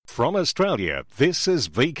From Australia, this is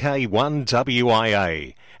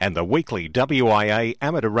VK1WIA and the weekly WIA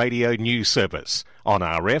amateur radio news service on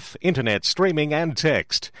RF, internet streaming and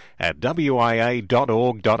text at wia.org.au.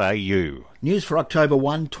 News for October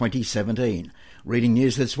 1, 2017. Reading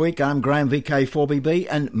news this week, I'm Graham, VK4BB,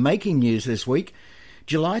 and making news this week,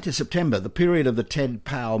 July to September, the period of the Ted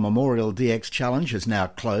Powell Memorial DX Challenge is now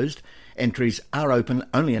closed. Entries are open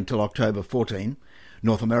only until October 14.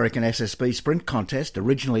 North American SSB Sprint Contest,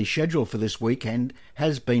 originally scheduled for this weekend,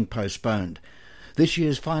 has been postponed. This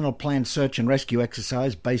year's final planned search and rescue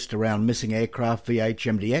exercise based around missing aircraft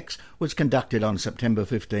VHMDX was conducted on September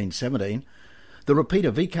 15-17. The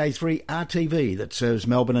repeater VK3 RTV that serves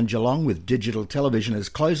Melbourne and Geelong with digital television is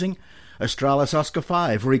closing. Australis Oscar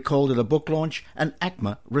 5 recalled at a book launch, and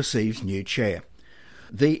ACMA receives new chair.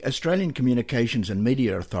 The Australian Communications and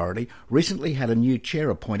Media Authority recently had a new chair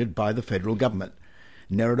appointed by the federal government.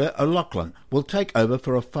 Nerida O'Loughlin will take over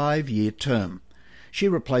for a 5-year term. She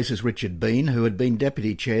replaces Richard Bean, who had been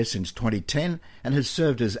Deputy Chair since 2010 and has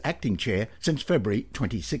served as Acting Chair since February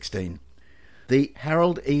 2016. The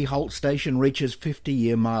Harold E. Holt Station reaches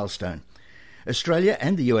 50-year milestone. Australia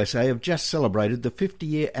and the USA have just celebrated the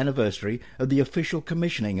 50-year anniversary of the official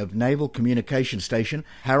commissioning of Naval Communication Station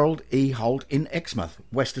Harold E. Holt in Exmouth,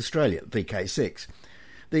 West Australia, VK6.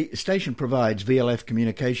 The station provides VLF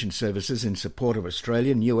communication services in support of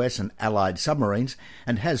Australian, US and Allied submarines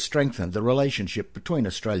and has strengthened the relationship between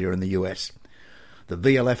Australia and the US. The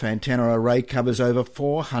VLF antenna array covers over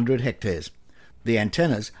 400 hectares. The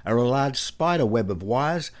antennas are a large spider web of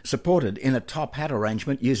wires supported in a top hat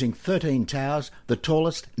arrangement using 13 towers, the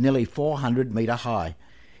tallest nearly 400 metre high.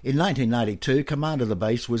 In 1992, command of the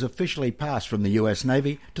base was officially passed from the US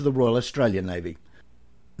Navy to the Royal Australian Navy.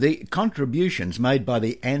 The contributions made by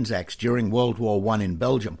the Anzacs during World War I in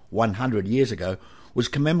Belgium 100 years ago was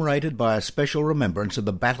commemorated by a special remembrance of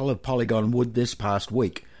the Battle of Polygon Wood this past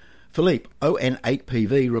week. Philippe,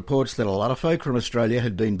 ON8PV, reports that a lot of folk from Australia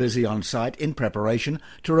had been busy on site in preparation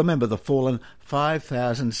to remember the fallen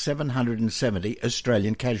 5,770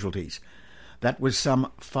 Australian casualties. That was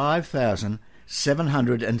some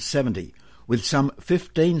 5,770, with some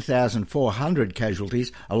 15,400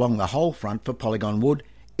 casualties along the whole front for Polygon Wood.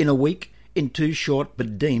 In a week, in 2 short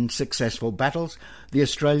but deemed successful battles, the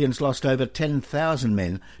Australians lost over 10,000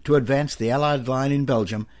 men to advance the Allied line in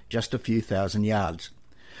Belgium just a few thousand yards.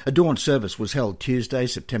 A dawn service was held Tuesday,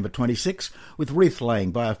 September 26, with wreath-laying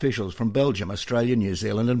by officials from Belgium, Australia, New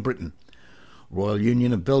Zealand and Britain. Royal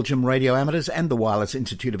Union of Belgium Radio Amateurs and the Wireless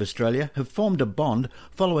Institute of Australia have formed a bond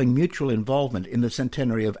following mutual involvement in the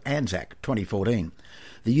centenary of Anzac 2014.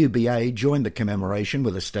 The UBA joined the commemoration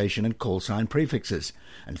with a station and call sign prefixes,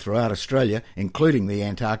 and throughout Australia, including the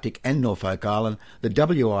Antarctic and Norfolk Island, the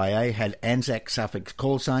WIA had Anzac suffix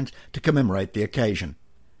call signs to commemorate the occasion.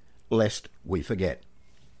 Lest we forget.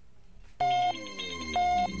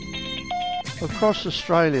 Across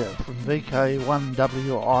Australia from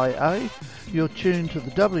VK1WIA, you're tuned to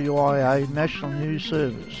the WIA National News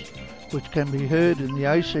Service, which can be heard in the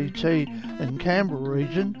ACT and Canberra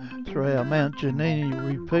region through our Mount Janini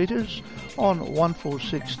repeaters on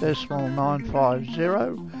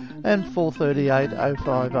 146.950 and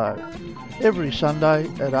 438.050 every Sunday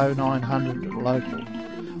at 0900 local.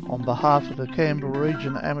 On behalf of the Canberra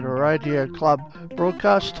Region Amateur Radio Club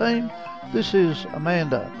broadcast team, this is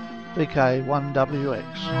Amanda, VK1WX.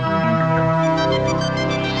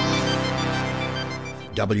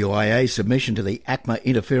 WIA submission to the ACMA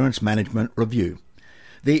Interference Management Review.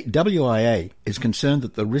 The WIA is concerned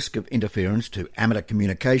that the risk of interference to amateur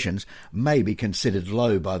communications may be considered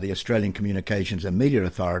low by the Australian Communications and Media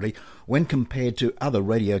Authority when compared to other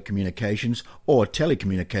radio communications or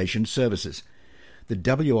telecommunications services. The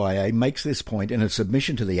WIA makes this point in a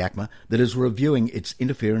submission to the ACMA that is reviewing its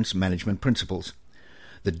interference management principles.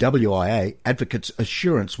 The WIA advocates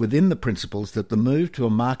assurance within the principles that the move to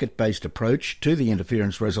a market-based approach to the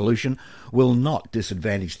interference resolution will not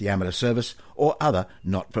disadvantage the amateur service or other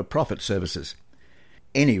not-for-profit services.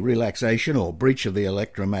 Any relaxation or breach of the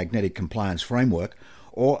electromagnetic compliance framework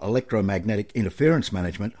or electromagnetic interference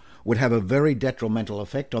management would have a very detrimental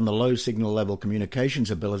effect on the low signal level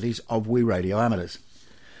communications abilities of we radio amateurs.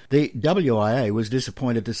 The WIA was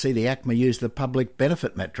disappointed to see the ACMA use the public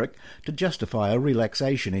benefit metric to justify a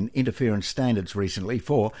relaxation in interference standards recently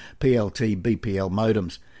for PLT-BPL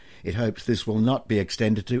modems. It hopes this will not be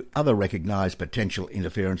extended to other recognised potential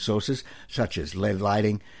interference sources such as LED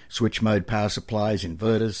lighting, switch mode power supplies,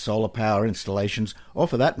 inverters, solar power installations, or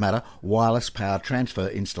for that matter, wireless power transfer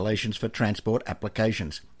installations for transport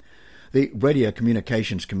applications. The radio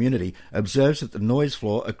communications community observes that the noise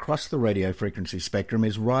floor across the radio frequency spectrum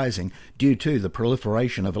is rising due to the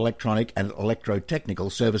proliferation of electronic and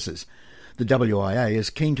electrotechnical services. The WIA is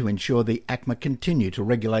keen to ensure the ACMA continue to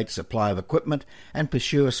regulate supply of equipment and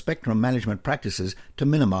pursue spectrum management practices to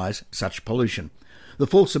minimise such pollution. The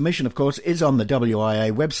full submission, of course, is on the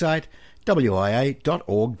WIA website, wia.org.au.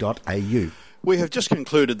 We have just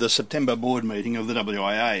concluded the September board meeting of the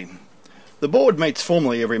WIA. The board meets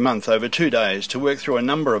formally every month over 2 days to work through a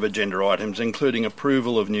number of agenda items, including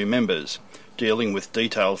approval of new members, dealing with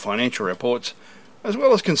detailed financial reports, as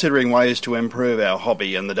well as considering ways to improve our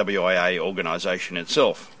hobby and the WIA organisation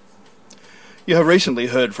itself. You have recently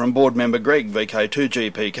heard from board member Greg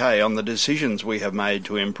VK2GPK on the decisions we have made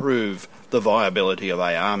to improve the viability of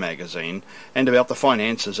AR magazine and about the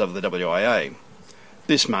finances of the WIA.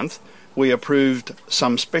 This month, we approved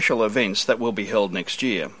some special events that will be held next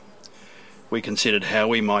year. We considered how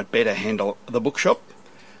we might better handle the bookshop,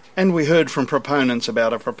 and we heard from proponents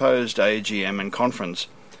about a proposed AGM and conference,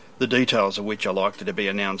 the details of which are likely to be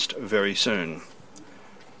announced very soon.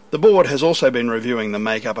 The board has also been reviewing the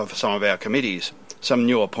makeup of some of our committees. Some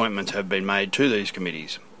new appointments have been made to these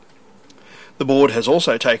committees. The board has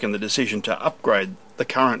also taken the decision to upgrade the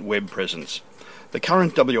current web presence. The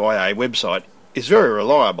current WIA website is very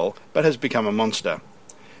reliable but has become a monster.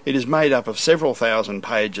 It is made up of several thousand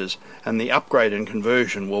pages, and the upgrade and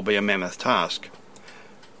conversion will be a mammoth task.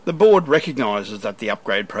 The board recognises that the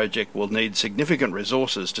upgrade project will need significant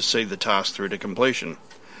resources to see the task through to completion,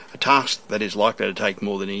 a task that is likely to take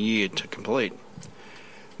more than a year to complete.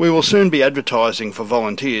 We will soon be advertising for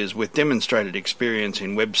volunteers with demonstrated experience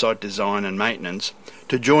in website design and maintenance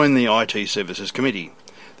to join the IT Services Committee.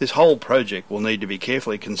 This whole project will need to be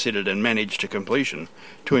carefully considered and managed to completion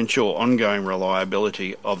to ensure ongoing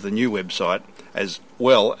reliability of the new website as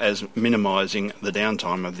well as minimising the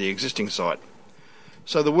downtime of the existing site.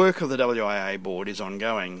 So the work of the WIA board is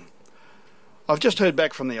ongoing. I've just heard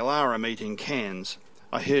back from the Alara meet in Cairns.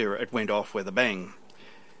 I hear it went off with a bang.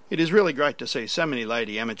 It is really great to see so many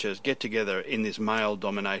lady amateurs get together in this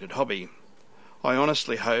male-dominated hobby. I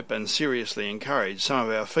honestly hope and seriously encourage some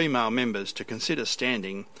of our female members to consider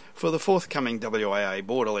standing for the forthcoming WIA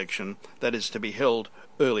board election that is to be held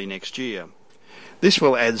early next year. This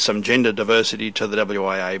will add some gender diversity to the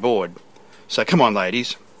WIA board. So come on,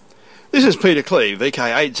 ladies. This is Peter Clee,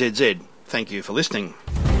 VK8ZZ. Thank you for listening.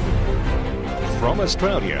 From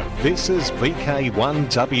Australia, this is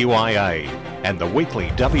VK1WIA and the weekly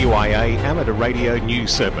WIA amateur radio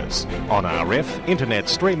news service on RF, internet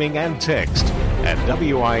streaming and text at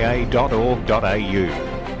wia.org.au.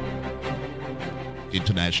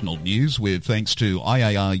 International news with thanks to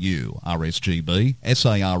IARU, RSGB,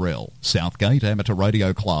 SARL, Southgate Amateur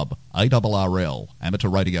Radio Club, ARRL, Amateur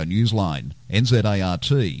Radio Newsline,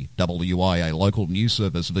 NZART, WIA Local News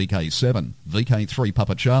Service VK7, VK3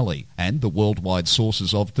 Papa Charlie, and the worldwide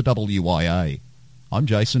sources of the WIA. I'm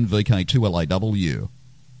Jason, VK2LAW.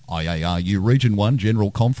 IARU Region 1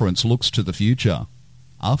 General Conference looks to the future.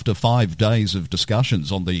 After 5 days of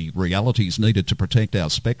discussions on the realities needed to protect our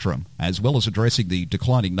spectrum, as well as addressing the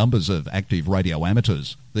declining numbers of active radio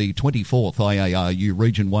amateurs, the 24th IARU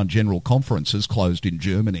Region 1 General Conference has closed in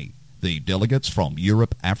Germany. The delegates from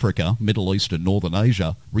Europe, Africa, Middle East and Northern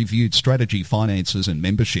Asia reviewed strategy, finances and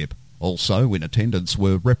membership. Also in attendance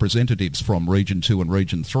were representatives from Region 2 and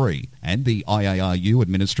Region 3 and the IARU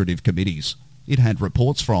administrative committees. It had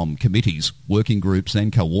reports from committees, working groups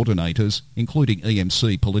and coordinators, including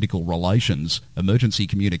EMC Political Relations, Emergency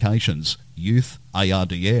Communications, Youth,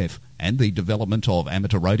 ARDF, and the development of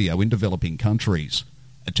amateur radio in developing countries.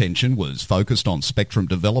 Attention was focused on spectrum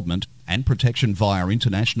development and protection via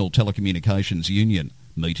International Telecommunications Union,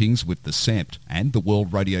 meetings with the CEPT and the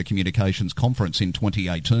World Radio Communications Conference in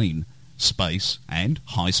 2018, space and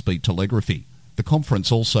high-speed telegraphy. The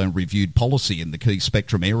conference also reviewed policy in the key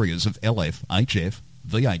spectrum areas of LF, HF,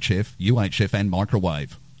 VHF, UHF and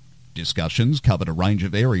microwave. Discussions covered a range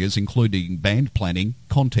of areas including band planning,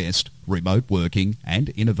 contest, remote working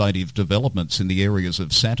and innovative developments in the areas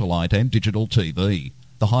of satellite and digital TV.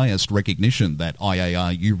 The highest recognition that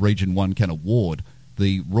IARU Region 1 can award,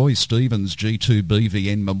 the Roy Stevens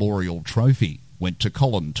G2BVN Memorial Trophy, went to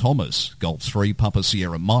Colin Thomas, Golf 3 Papa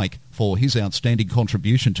Sierra Mike, for his outstanding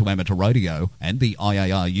contribution to amateur radio and the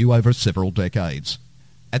IARU over several decades.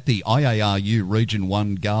 At the IARU Region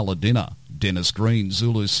 1 Gala Dinner, Dennis Green,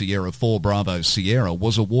 Zulu Sierra 4 Bravo Sierra,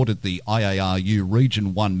 was awarded the IARU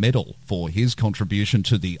Region 1 Medal for his contribution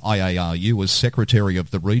to the IARU as Secretary of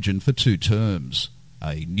the Region for 2 terms.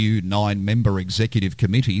 A new 9-member executive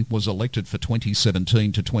committee was elected for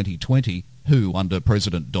 2017 to 2020, who, under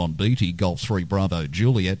President Don Beatty, Golf 3 Bravo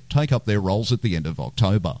Juliet, take up their roles at the end of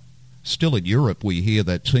October. Still in Europe, we hear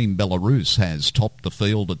that Team Belarus has topped the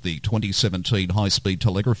field at the 2017 high-speed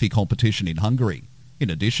telegraphy competition in Hungary. In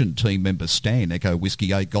addition, team member Stan Echo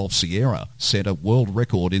Whiskey 8 Golf Sierra set a world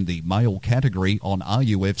record in the male category on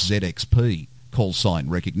RUF ZXP, call sign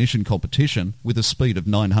recognition competition, with a speed of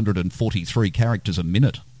 943 characters a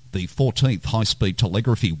minute. The 14th High-Speed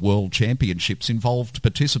Telegraphy World Championships involved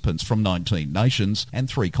participants from 19 nations and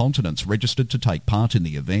 3 continents registered to take part in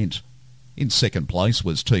the event. In second place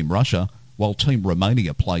was Team Russia, while Team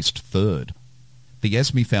Romania placed third. The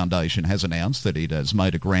ASME Foundation has announced that it has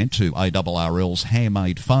made a grant to ARRL's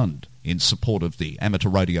Ham-Aid Fund in support of the amateur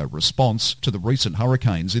radio response to the recent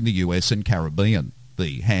hurricanes in the US and Caribbean.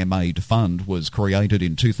 The Ham-Aid Fund was created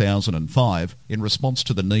in 2005 in response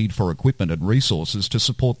to the need for equipment and resources to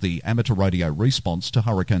support the amateur radio response to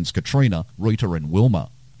Hurricanes Katrina, Rita and Wilma.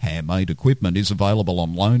 Ham-Aid equipment is available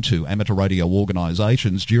on loan to amateur radio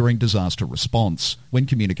organisations during disaster response, when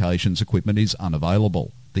communications equipment is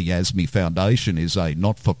unavailable. The ASME Foundation is a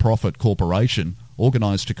not-for-profit corporation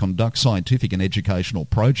organised to conduct scientific and educational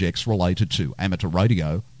projects related to amateur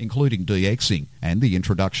radio, including DXing and the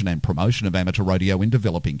introduction and promotion of amateur radio in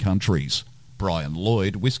developing countries. Brian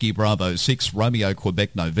Lloyd, Whiskey Bravo 6 Romeo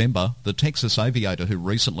Quebec November, the Texas aviator who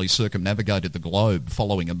recently circumnavigated the globe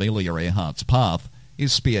following Amelia Earhart's path,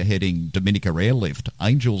 is spearheading Dominica Airlift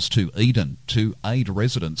Angels to Eden to aid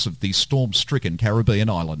residents of the storm-stricken Caribbean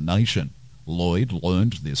island nation. Lloyd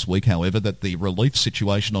learned this week, however, that the relief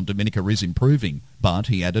situation on Dominica is improving, but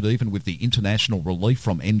he added even with the international relief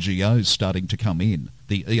from NGOs starting to come in,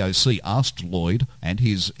 the EOC asked Lloyd and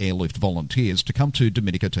his airlift volunteers to come to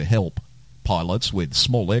Dominica to help. Pilots with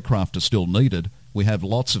small aircraft are still needed. We have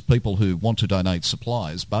lots of people who want to donate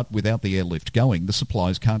supplies, but without the airlift going, the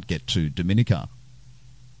supplies can't get to Dominica.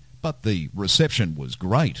 But the reception was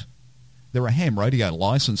great. There are ham radio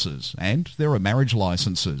licences and there are marriage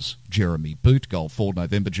licences. Jeremy Boot, Golf 4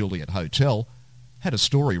 November Juliet Hotel, had a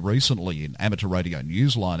story recently in Amateur Radio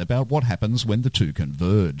Newsline about what happens when the two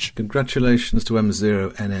converge. Congratulations to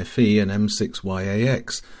M0NFE and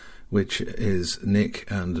M6YAX, which is Nick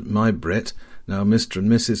and my Brit, now Mr. and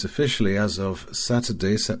Mrs. officially as of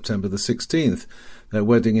Saturday, September the 16th. Their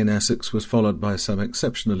wedding in Essex was followed by some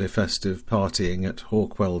exceptionally festive partying at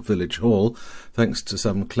Hawkwell Village Hall, thanks to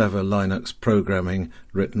some clever Linux programming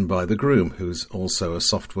written by the groom, who's also a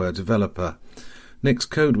software developer. Nick's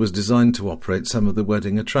code was designed to operate some of the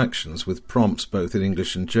wedding attractions with prompts both in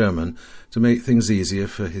English and German to make things easier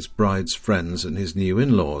for his bride's friends and his new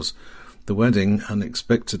in-laws. The wedding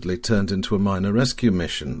unexpectedly turned into a minor rescue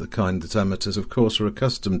mission, the kind that amateurs of course are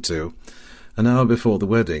accustomed to. An hour before the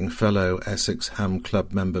wedding, fellow Essex Ham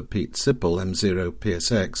Club member Pete Sipple,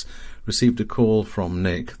 M0PSX, received a call from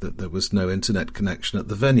Nick that there was no internet connection at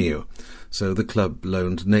the venue, so the club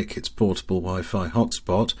loaned Nick its portable Wi-Fi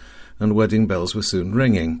hotspot, and wedding bells were soon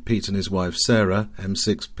ringing. Pete and his wife Sarah,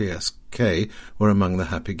 M6PSK, were among the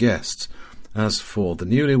happy guests. As for the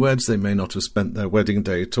newlyweds, they may not have spent their wedding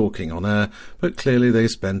day talking on air, but clearly they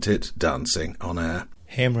spent it dancing on air.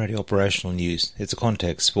 Ham Radio Operational News. It's a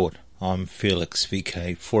contact sport. I'm Felix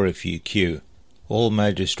VK 4FUQ. All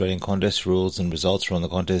major Australian contest rules and results are on the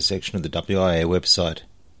contest section of the WIA website.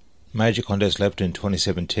 Major contests left in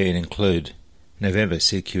 2017 include November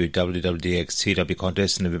CQ WWDX CW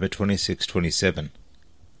contest November 26-27.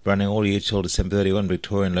 Running all year till December 31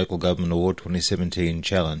 Victorian Local Government Award 2017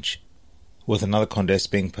 Challenge. With another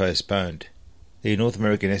contest being postponed. The North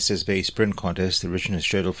American SSB Sprint contest, originally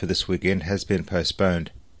scheduled for this weekend, has been postponed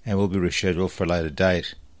and will be rescheduled for a later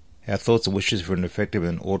date. Our thoughts and wishes for an effective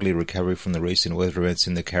and orderly recovery from the recent weather events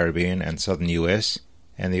in the Caribbean and southern US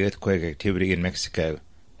and the earthquake activity in Mexico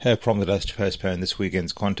have prompted us to postpone this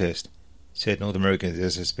weekend's contest, said North America's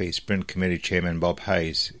SSB Sprint Committee Chairman Bob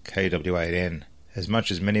Hayes, KW8N. As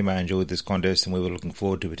much as many may enjoy this contest and we were looking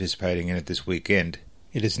forward to participating in it this weekend,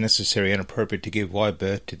 it is necessary and appropriate to give wide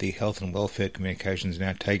berth to the health and welfare communications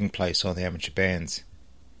now taking place on the amateur bands.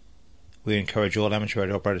 We encourage all amateur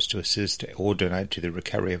radio operators to assist or donate to the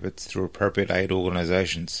recovery efforts through appropriate aid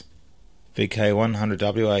organisations.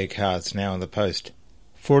 VK100WA cards now in the post.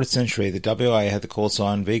 For a century, the WIA had the call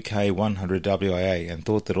sign VK100WA and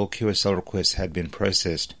thought that all QSL requests had been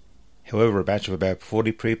processed. However, a batch of about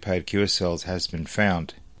 40 prepaid QSLs has been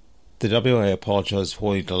found. The WIA apologised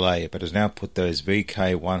for the delay, but has now put those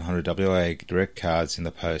VK100WA direct cards in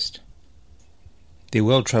the post. The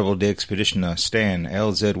well-travelled expeditioner Stan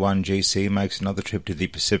LZ1GC makes another trip to the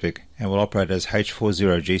Pacific and will operate as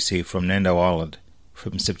H40GC from Nando Island.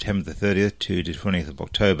 from September the 30th to the 20th of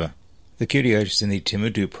October. The QTH is in the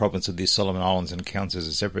Timutu province of the Solomon Islands and counts as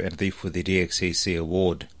a separate entity for the DXCC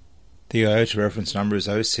award. The IOTA reference number is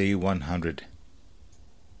OC100.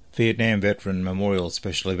 Vietnam Veteran Memorial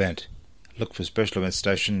Special Event. Look for Special Event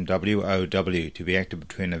Station WOW to be active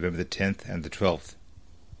between November the 10th and the 12th.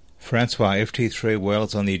 Francois FT3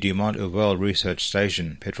 Wales on the Dumont Urville Research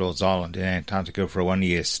Station, Petrels Island in Antarctica for a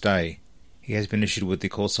 1-year stay. He has been issued with the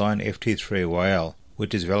call sign FT3YL,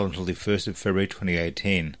 which is valid until the 1st of February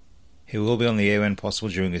 2018. He will be on the air when possible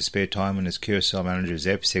during his spare time and his QSL manager is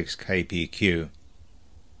F6KPQ.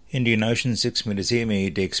 Indian Ocean 6-metre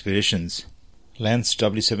ZME expeditions. Lance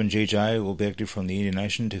W7GJ will be active from the Indian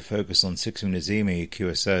Ocean to focus on 6-metre ZME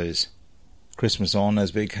QSOs. Christmas on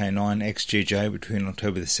as BK9XGJ between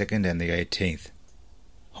October the 2nd and the 18th.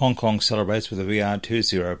 Hong Kong celebrates with a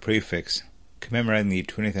VR20 prefix, commemorating the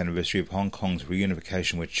 20th anniversary of Hong Kong's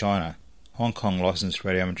reunification with China. Hong Kong licensed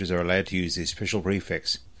radio amateurs are allowed to use the special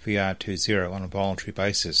prefix VR20 on a voluntary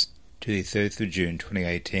basis to the 3rd of June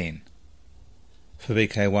 2018. For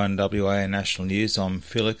VK1WIA National News, I'm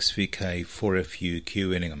Felix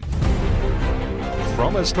VK4FUQ Inningham.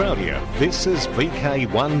 From Australia, this is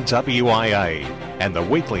VK1WIA and the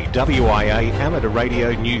weekly WIA amateur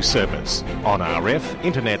radio news service on RF,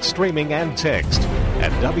 internet streaming and text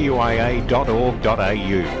at wia.org.au.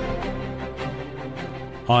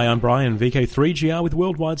 Hi, I'm Brian, VK3GR with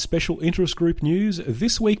Worldwide Special Interest Group News,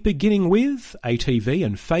 this week beginning with ATV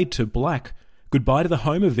and Fade to Black. Goodbye to the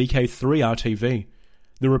home of VK3RTV.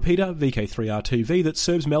 The repeater VK3RTV that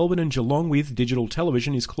serves Melbourne and Geelong with digital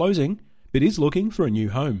television is closing, but is looking for a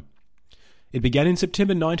new home. It began in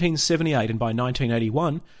September 1978 and by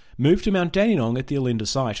 1981 moved to Mount Dandenong at the Olinda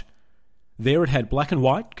site. There it had black and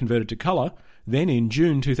white, converted to colour. Then in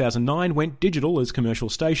June 2009 went digital as commercial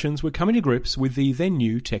stations were coming to grips with the then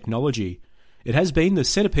new technology. It has been the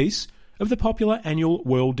centrepiece of the popular annual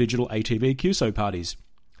World Digital ATV QSO parties.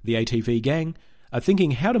 The ATV gang are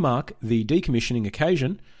thinking how to mark the decommissioning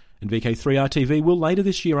occasion, and VK3RTV will later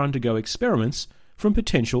this year undergo experiments from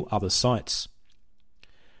potential other sites.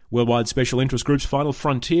 Worldwide Special Interest Group's Final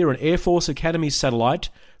Frontier and Air Force Academy satellite,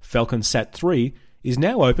 Falcon Sat 3, is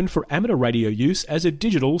now open for amateur radio use as a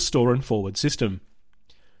digital store and forward system.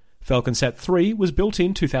 Falcon Sat 3 was built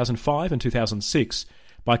in 2005 and 2006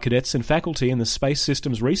 by cadets and faculty in the Space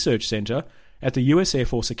Systems Research Center at the US Air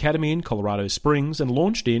Force Academy in Colorado Springs and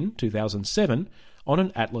launched in 2007 on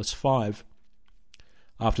an Atlas V.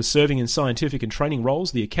 After serving in scientific and training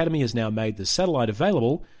roles, the Academy has now made the satellite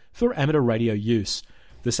available for amateur radio use.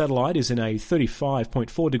 The satellite is in a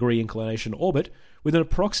 35.4 degree inclination orbit with an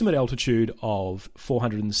approximate altitude of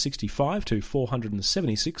 465 to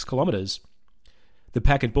 476 kilometres. The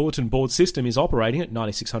Packet Bulletin Board system is operating at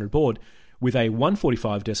 9600 baud with a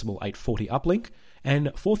 145.840 uplink and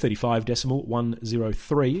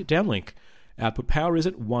 435.103 downlink. Output power is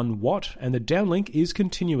at 1 watt and the downlink is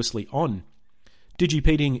continuously on.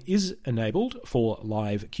 Digipeating is enabled for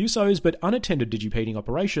live QSOs, but unattended digipeating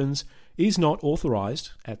operations is not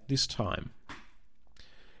authorised at this time.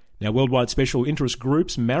 Now, Worldwide Special Interest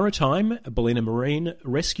Group's Maritime Ballina Marine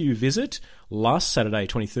Rescue Visit last Saturday,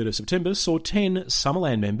 23rd of September, saw 10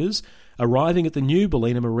 Summerland members arriving at the new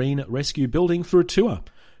Ballina Marine Rescue building for a tour,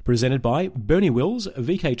 presented by Bernie Wills,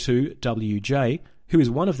 VK2WJ, who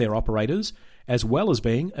is one of their operators, as well as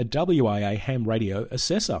being a WIA ham radio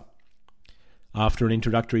assessor. After an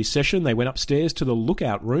introductory session, they went upstairs to the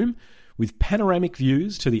lookout room with panoramic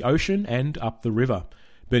views to the ocean and up the river.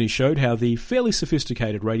 Bernie showed how the fairly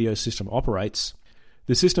sophisticated radio system operates.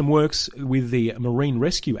 The system works with the Marine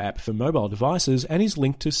Rescue app for mobile devices and is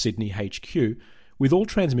linked to Sydney HQ, with all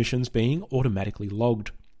transmissions being automatically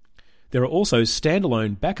logged. There are also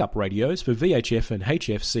standalone backup radios for VHF and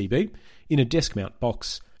HFCB in a desk mount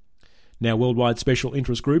box. Now, Worldwide Special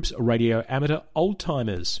Interest Group's Radio Amateur Old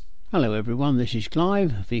Timers. Hello everyone, this is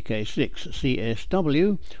Clive,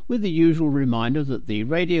 VK6CSW, with the usual reminder that the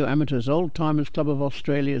Radio Amateurs Old Timers Club of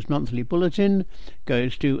Australia's monthly bulletin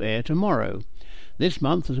goes to air tomorrow. This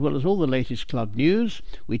month, as well as all the latest club news,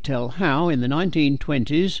 we tell how in the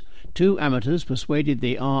 1920s 2 amateurs persuaded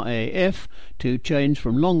the RAF to change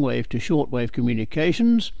from long-wave to short-wave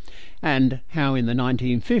communications, and how in the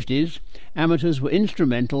 1950s amateurs were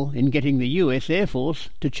instrumental in getting the US Air Force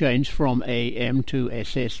to change from AM to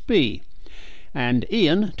SSB. And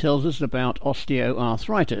Ian tells us about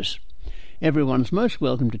osteoarthritis. Everyone's most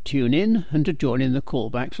welcome to tune in and to join in the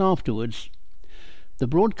callbacks afterwards. The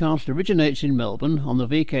broadcast originates in Melbourne on the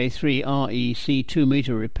VK3REC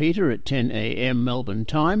 2-metre repeater at 10 AM Melbourne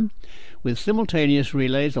time, with simultaneous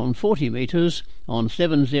relays on 40 metres on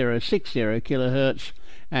 7060 kHz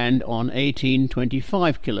and on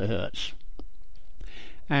 1825 kHz.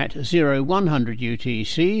 At 0100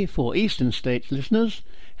 UTC for Eastern States listeners,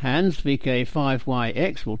 Hans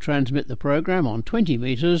VK5YX will transmit the program on 20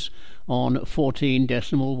 metres on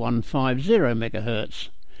 14.150 MHz.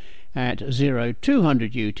 At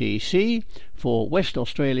 0200 UTC for West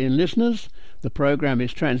Australian listeners, the program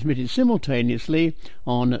is transmitted simultaneously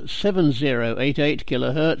on 7088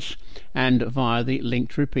 kHz and via the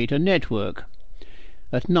linked repeater network.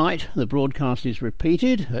 At night, the broadcast is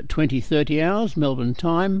repeated at 20:30 hours Melbourne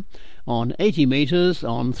time on 80 metres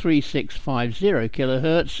on 3650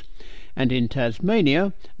 kHz, and in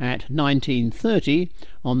Tasmania at 19:30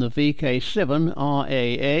 on the VK7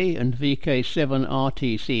 RAA and VK7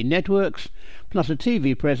 RTC networks, plus a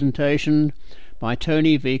TV presentation by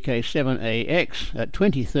Tony VK7AX at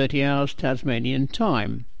 20:30 hours Tasmanian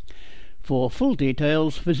time. For full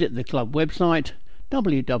details, visit the club website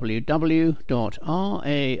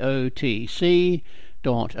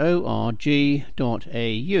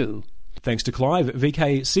www.raotc.org.au. Thanks to Clive,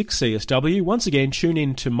 VK6CSW. Once again, tune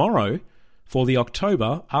in tomorrow for the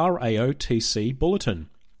October RAOTC Bulletin.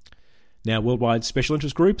 Now, Worldwide Special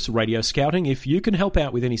Interest Groups, Radio Scouting. If you can help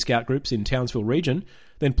out with any scout groups in Townsville region,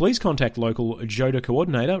 then please contact local JODA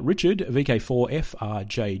coordinator Richard,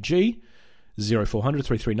 VK4FRJG. 0400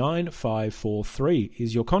 339 543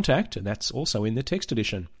 is your contact, and that's also in the text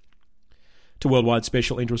edition. To Worldwide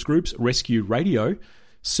Special Interest Groups, Rescue Radio.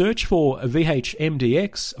 Search for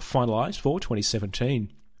VHMDX finalised for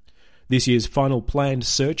 2017. This year's final planned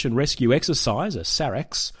search and rescue exercise, a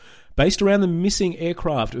SAREX, based around the missing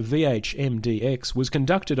aircraft VHMDX, was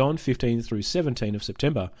conducted on 15 through 17 of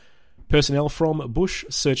September. Personnel from Bush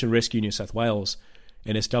Search and Rescue New South Wales,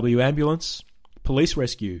 NSW Ambulance, Police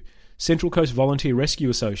Rescue, Central Coast Volunteer Rescue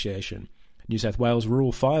Association, New South Wales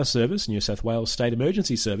Rural Fire Service, New South Wales State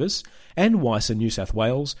Emergency Service, and Wyson New South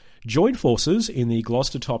Wales joined forces in the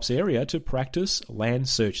Gloucester Tops area to practice land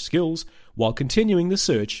search skills while continuing the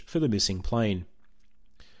search for the missing plane.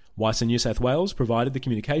 Wyson New South Wales provided the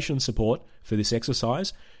communication support for this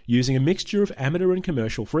exercise using a mixture of amateur and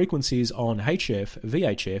commercial frequencies on HF,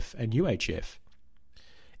 VHF and UHF.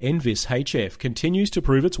 NVIS HF continues to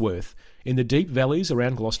prove its worth in the deep valleys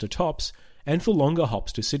around Gloucester Tops and for longer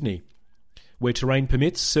hops to Sydney. Where terrain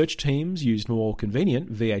permits, search teams used more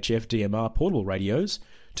convenient VHF DMR portable radios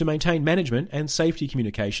to maintain management and safety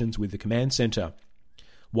communications with the command centre.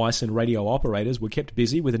 Wyson radio operators were kept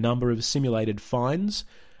busy with a number of simulated finds,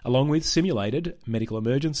 along with simulated medical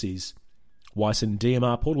emergencies. Wyson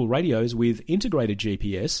DMR portable radios with integrated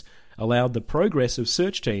GPS allowed the progress of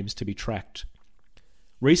search teams to be tracked.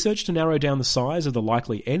 Research to narrow down the size of the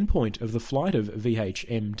likely endpoint of the flight of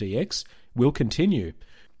VHMDX will continue.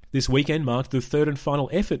 This weekend marked the third and final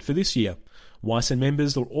effort for this year. Wyson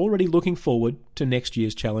members are already looking forward to next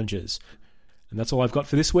year's challenges. And that's all I've got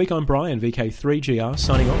for this week. I'm Brian, VK3GR,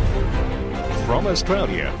 signing off. From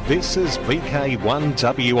Australia, this is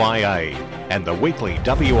VK1WIA and the weekly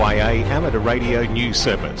WIA amateur radio news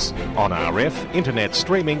service on RF, internet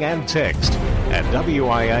streaming and text at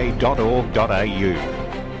wia.org.au.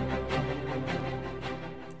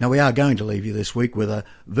 Now, we are going to leave you this week with a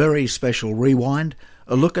very special rewind,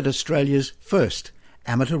 a look at Australia's first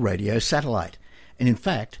amateur radio satellite. And in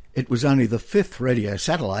fact, it was only the fifth radio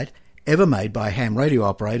satellite ever made by ham radio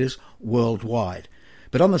operators worldwide.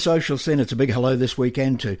 But on the social scene, it's a big hello this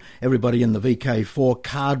weekend to everybody in the VK4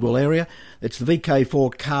 Cardwell area. It's the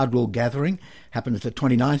VK4 Cardwell Gathering, happens the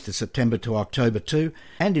 29th of September to October 2.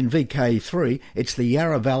 And in VK3, it's the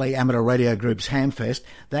Yarra Valley Amateur Radio Group's Hamfest.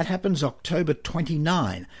 That happens October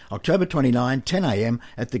 29. October 29, 10 a.m.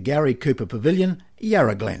 at the Gary Cooper Pavilion,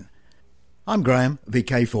 Yarra Glen. I'm Graham,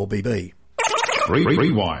 VK4BB.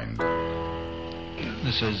 Rewind.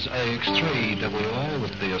 This is AX3WA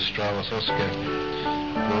with the Australis Oscar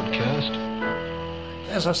broadcast.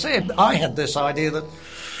 As I said, I had this idea that,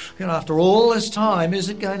 after all this time, is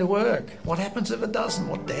it going to work? What happens if it doesn't?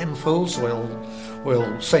 What damn fools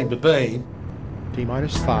we'll seem to be.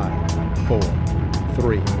 T-minus 5, 4,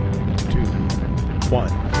 3, 2,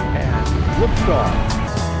 1, and liftoff.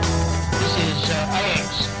 This is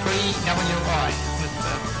AX3WI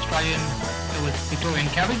with Victorian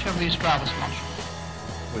coverage of the Australis launch.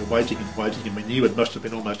 We're waiting, and we knew it must have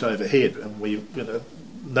been almost overhead, and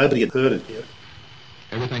nobody had heard it yet.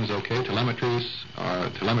 Everything's okay.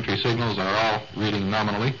 Telemetry signals are all reading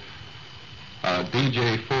nominally.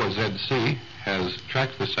 DJ4ZC has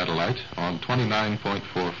tracked the satellite on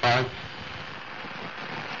 29.45.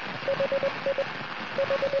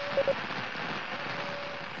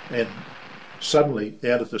 And suddenly,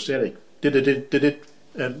 out of the static, did it,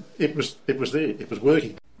 and it was there. It was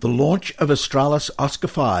working. The launch of Australis Oscar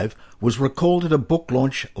 5 was recalled at a book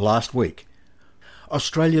launch last week.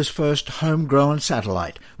 Australia's first homegrown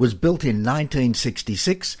satellite was built in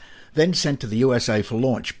 1966, then sent to the USA for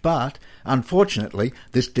launch, but unfortunately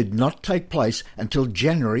this did not take place until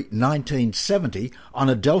January 1970 on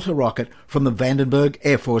a Delta rocket from the Vandenberg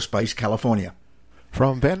Air Force Base, California.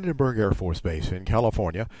 From Vandenberg Air Force Base in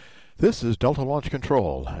California, this is Delta Launch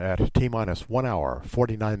Control at T-minus 1 hour,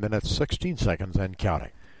 49 minutes, 16 seconds and counting.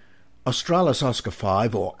 Australis Oscar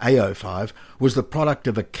 5, or AO5, was the product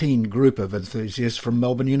of a keen group of enthusiasts from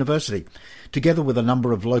Melbourne University, together with a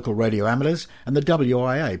number of local radio amateurs and the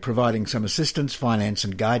WIA providing some assistance, finance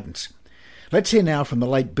and guidance. Let's hear now from the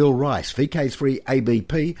late Bill Rice, VK3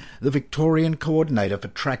 ABP, the Victorian Coordinator for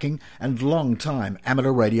Tracking and long-time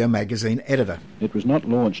Amateur Radio Magazine editor. It was not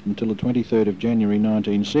launched until the 23rd of January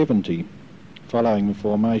 1970, following the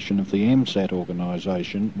formation of the MSAT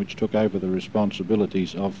organisation, which took over the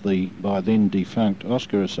responsibilities of the by then defunct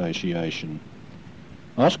Oscar Association.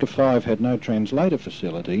 Oscar 5 had no translator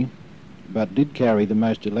facility, but did carry the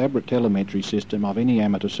most elaborate telemetry system of any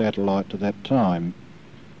amateur satellite to that time.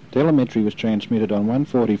 Telemetry was transmitted on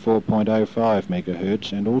 144.05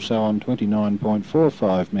 MHz and also on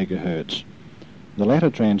 29.45 MHz. The latter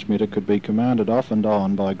transmitter could be commanded off and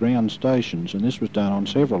on by ground stations, and this was done on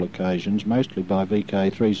several occasions, mostly by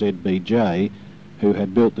VK3ZBJ, who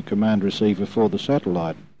had built the command receiver for the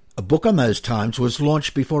satellite. A book on those times was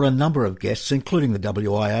launched before a number of guests, including the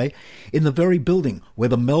WIA, in the very building where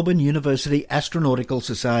the Melbourne University Astronautical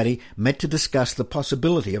Society met to discuss the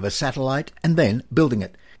possibility of a satellite and then building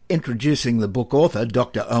it. Introducing the book author,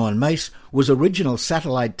 Dr. Owen Mace, was original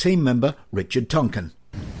satellite team member Richard Tonkin.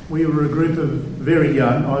 We were a group of very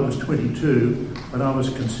young, I was 22, and I was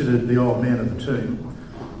considered the old man of the team.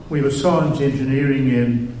 We were science, engineering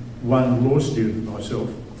and one law student, myself,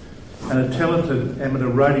 and a talented amateur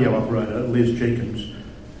radio operator, Les Jenkins,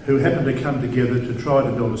 who happened to come together to try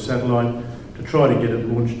to build a satellite, to try to get it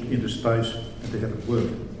launched into space and to have it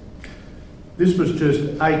work. This was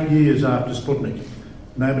just 8 years after Sputnik.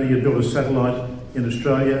 Nobody had built a satellite in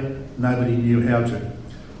Australia, nobody knew how to.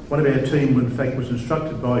 One of our team, in fact, was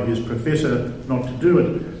instructed by his professor not to do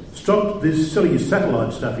it. Stop this silly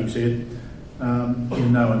satellite stuff, he said,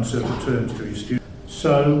 in no uncertain terms to his students.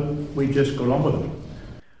 So we just got on with it.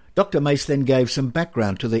 Dr. Mace then gave some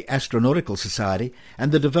background to the Astronautical Society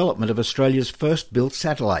and the development of Australia's first built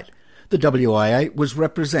satellite. The WIA was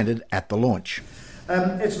represented at the launch.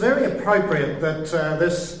 It's very appropriate that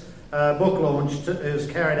this book launch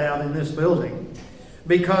is carried out in this building,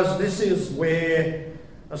 because this is where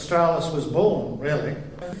Australis was born, really.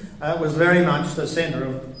 It was very much the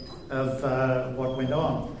centre of what went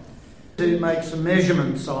on. To make some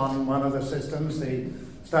measurements on one of the systems, the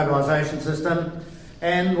stabilisation system,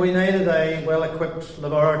 and we needed a well-equipped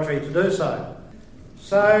laboratory to do so.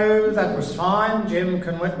 So that was fine. Jim,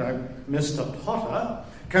 Mr. Potter,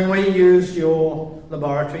 can we use your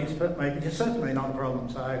laboratory to make it? Certainly not a problem.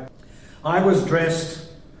 So I was dressed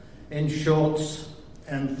in shorts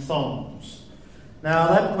and thongs. Now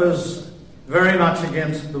that was very much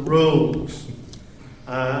against the rules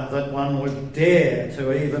that one would dare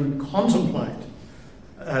to even contemplate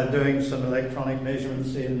doing some electronic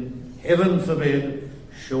measurements in, heaven forbid,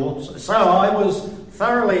 shorts. So I was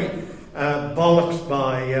thoroughly bollocked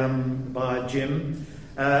by Jim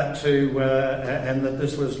and that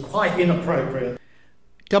this was quite inappropriate.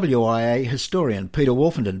 WIA historian Peter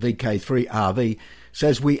Wolfenden, VK3RV,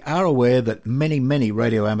 says we are aware that many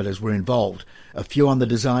radio amateurs were involved, a few on the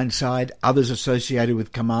design side, others associated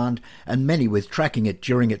with command, and many with tracking it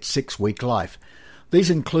during its 6-week life. These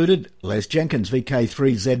included Les Jenkins,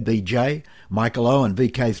 VK3ZBJ, Michael Owen,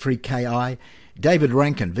 VK3KI, David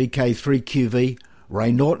Rankin, VK3QV,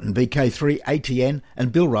 Ray Norton, VK3ATN,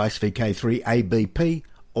 and Bill Rice, VK3ABP,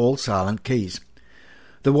 all silent keys.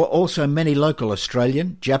 There were also many local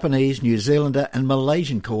Australian, Japanese, New Zealander and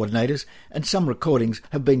Malaysian coordinators, and some recordings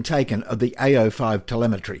have been taken of the AO5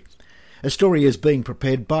 telemetry. A story is being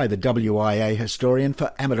prepared by the WIA historian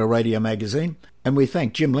for Amateur Radio Magazine, and we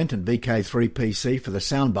thank Jim Linton, VK3PC, for the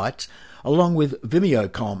sound bites, along with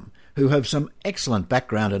Vimeo.com, who have some excellent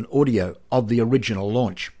background and audio of the original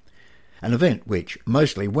launch. An event which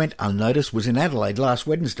mostly went unnoticed was in Adelaide last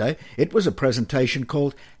Wednesday. It was a presentation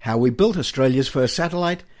called How We Built Australia's First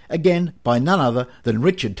Satellite, again by none other than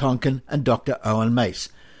Richard Tonkin and Dr. Owen Mace.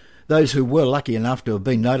 Those who were lucky enough to have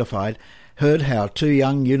been notified heard how two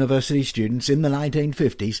young university students in the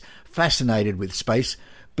 1950s, fascinated with space,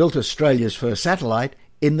 built Australia's first satellite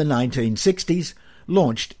in the 1960s,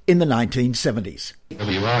 launched in the 1970s.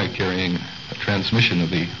 WI carrying a transmission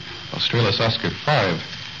of the Australis Oscar 5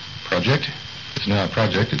 project It's now a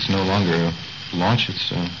project. It's no longer a launch.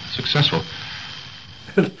 It's successful.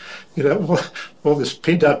 You know, all this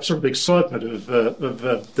pent-up sort of excitement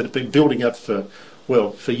that had been building up for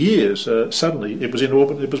years. Suddenly, it was in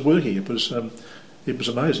orbit. It was working. It was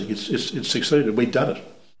amazing. It's succeeded. We'd done it.